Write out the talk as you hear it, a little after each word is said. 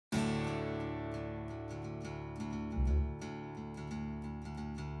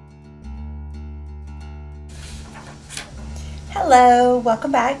Hello,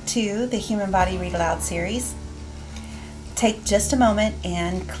 welcome back to the Human Body Read Aloud series. Take just a moment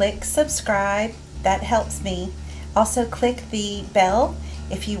and click subscribe. That helps me. Also click the bell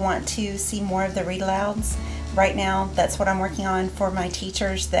if you want to see more of the read alouds. Right now, that's what I'm working on for my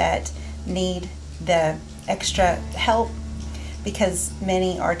teachers that need the extra help because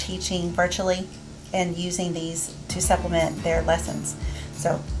many are teaching virtually and using these to supplement their lessons.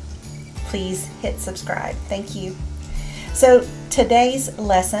 So please hit subscribe. Thank you. So today's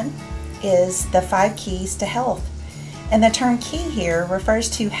lesson is the 5 keys to health. And the term key here refers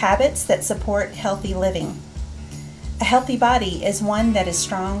to habits that support healthy living. A healthy body is one that is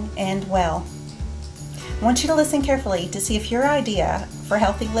strong and well. I want you to listen carefully to see if your idea for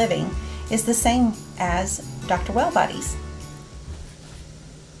healthy living is the same as Dr. Wellbody's.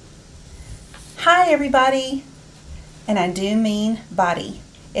 Hi everybody, and I do mean body.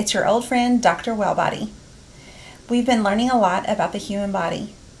 It's your old friend Dr. Wellbody. We've been learning a lot about the human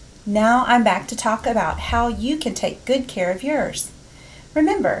body. Now I'm back to talk about how you can take good care of yours.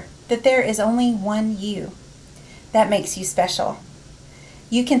 Remember that there is only one you. That makes you special.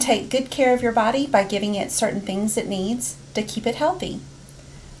 You can take good care of your body by giving it certain things it needs to keep it healthy.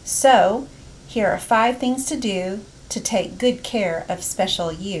 So, here are 5 things to do to take good care of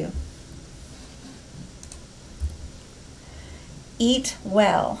special you. Eat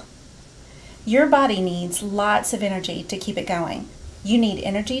well. Your body needs lots of energy to keep it going. You need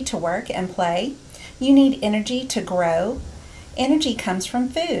energy to work and play. You need energy to grow. Energy comes from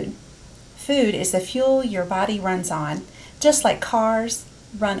food. Food is the fuel your body runs on, just like cars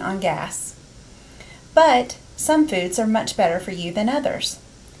run on gas. But some foods are much better for you than others.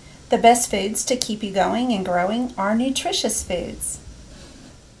 The best foods to keep you going and growing are nutritious foods.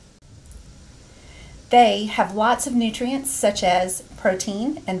 They have lots of nutrients such as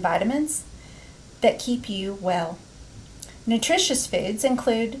protein and vitamins that keep you well. Nutritious foods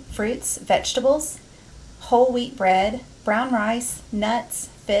include fruits, vegetables, whole wheat bread, brown rice, nuts,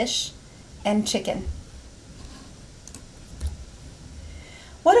 fish, and chicken.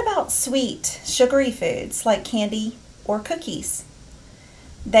 What about sweet, sugary foods like candy or cookies?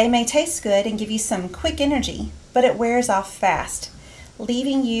 They may taste good and give you some quick energy, but it wears off fast,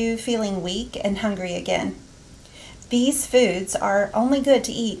 leaving you feeling weak and hungry again. These foods are only good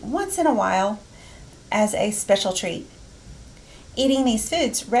to eat once in a while as a special treat. Eating these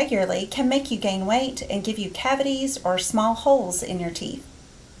foods regularly can make you gain weight and give you cavities or small holes in your teeth.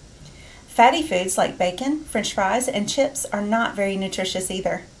 Fatty foods like bacon, French fries, and chips are not very nutritious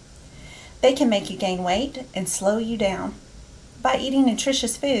either. They can make you gain weight and slow you down. By eating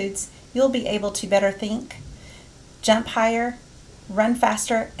nutritious foods, you'll be able to better think, jump higher, run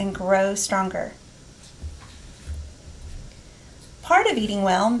faster, and grow stronger. Part of eating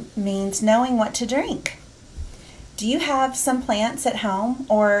well means knowing what to drink. Do you have some plants at home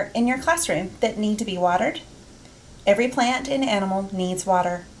or in your classroom that need to be watered? Every plant and animal needs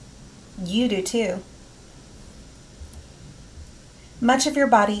water. You do too. Much of your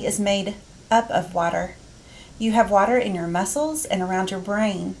body is made up of water. You have water in your muscles and around your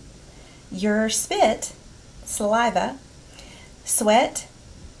brain. Your spit, saliva, sweat,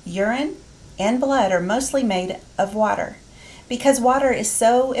 urine, and blood are mostly made of water. Because water is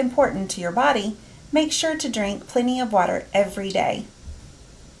so important to your body, make sure to drink plenty of water every day.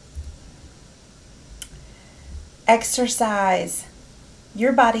 Exercise.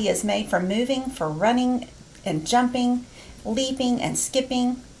 Your body is made for moving, for running and jumping, leaping and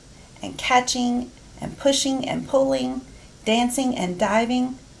skipping, and catching and pushing and pulling, dancing and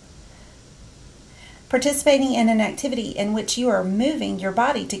diving. Participating in an activity in which you are moving your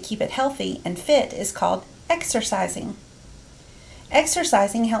body to keep it healthy and fit is called exercising.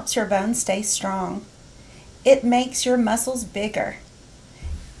 Exercising helps your bones stay strong. It makes your muscles bigger.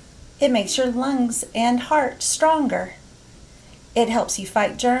 It makes your lungs and heart stronger. It helps you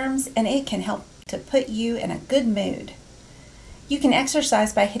fight germs, and it can help to put you in a good mood. You can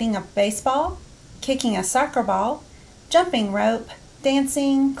exercise by hitting a baseball, kicking a soccer ball, jumping rope,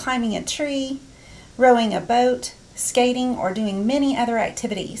 dancing, climbing a tree, rowing a boat, skating, or doing many other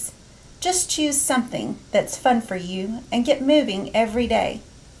activities. Just choose something that's fun for you and get moving every day.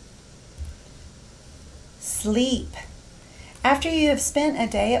 Sleep. After you have spent a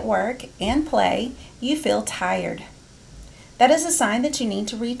day at work and play, you feel tired. That is a sign that you need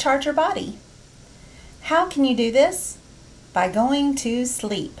to recharge your body. How can you do this? By going to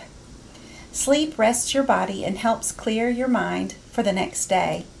sleep. Sleep rests your body and helps clear your mind for the next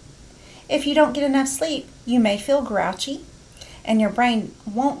day. If you don't get enough sleep, you may feel grouchy and your brain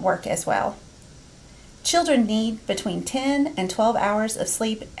won't work as well. Children need between 10 and 12 hours of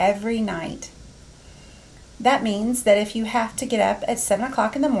sleep every night. That means that if you have to get up at 7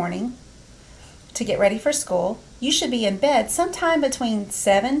 o'clock in the morning to get ready for school, you should be in bed sometime between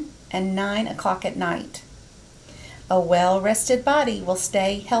 7 and 9 o'clock at night. A well-rested body will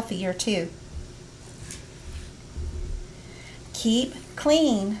stay healthier too. Keep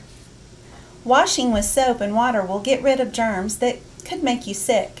clean. Washing with soap and water will get rid of germs that could make you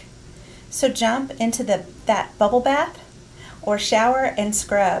sick. So jump into that bubble bath or shower and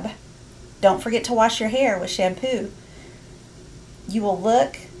scrub. Don't forget to wash your hair with shampoo. You will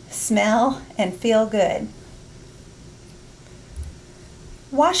look, smell, and feel good.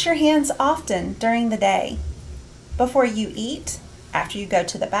 Wash your hands often during the day, before you eat, after you go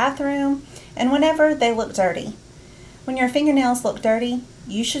to the bathroom, and whenever they look dirty. When your fingernails look dirty,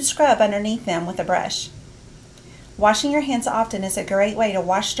 you should scrub underneath them with a brush. Washing your hands often is a great way to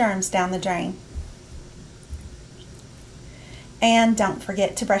wash germs down the drain. And don't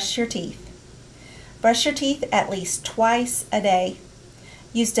forget to brush your teeth. Brush your teeth at least twice a day.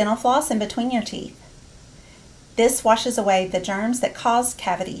 Use dental floss in between your teeth. This washes away the germs that cause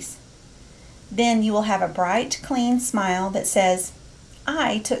cavities. Then you will have a bright, clean smile that says,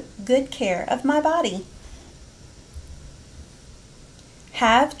 "I took good care of my body."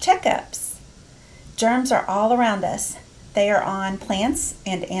 Have checkups. Germs are all around us. They are on plants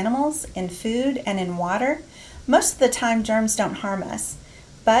and animals, in food and in water. Most of the time germs don't harm us.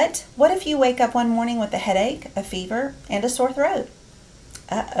 But what if you wake up one morning with a headache, a fever, and a sore throat?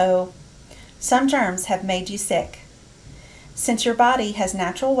 Uh-oh. Some germs have made you sick. Since your body has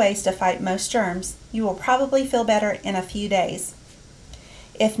natural ways to fight most germs, you will probably feel better in a few days.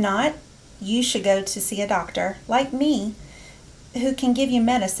 If not, you should go to see a doctor, like me, who can give you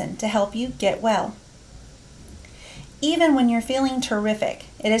medicine to help you get well. Even when you're feeling terrific,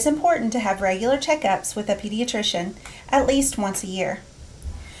 it is important to have regular checkups with a pediatrician at least once a year.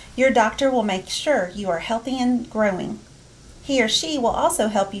 Your doctor will make sure you are healthy and growing. He or she will also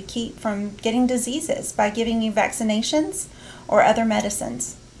help you keep from getting diseases by giving you vaccinations or other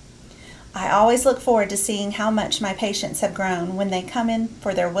medicines. I always look forward to seeing how much my patients have grown when they come in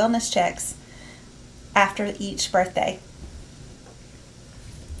for their wellness checks after each birthday.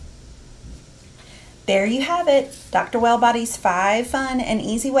 There you have it, Dr. Wellbody's 5 fun and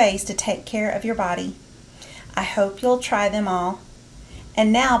easy ways to take care of your body. I hope you'll try them all.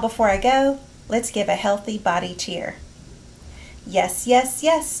 And now, before I go, let's give a healthy body cheer. Yes, yes,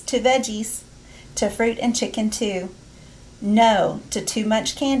 yes to veggies, to fruit and chicken too. No to too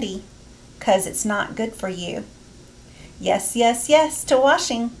much candy, 'cause it's not good for you. Yes, yes, yes to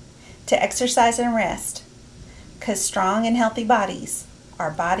washing, to exercise and rest, 'cause strong and healthy bodies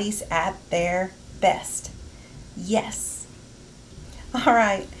are bodies at their best. Yes. All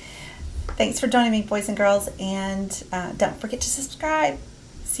right. Thanks for joining me, boys and girls, and don't forget to subscribe.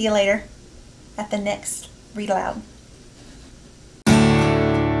 See you later at the next Read Aloud.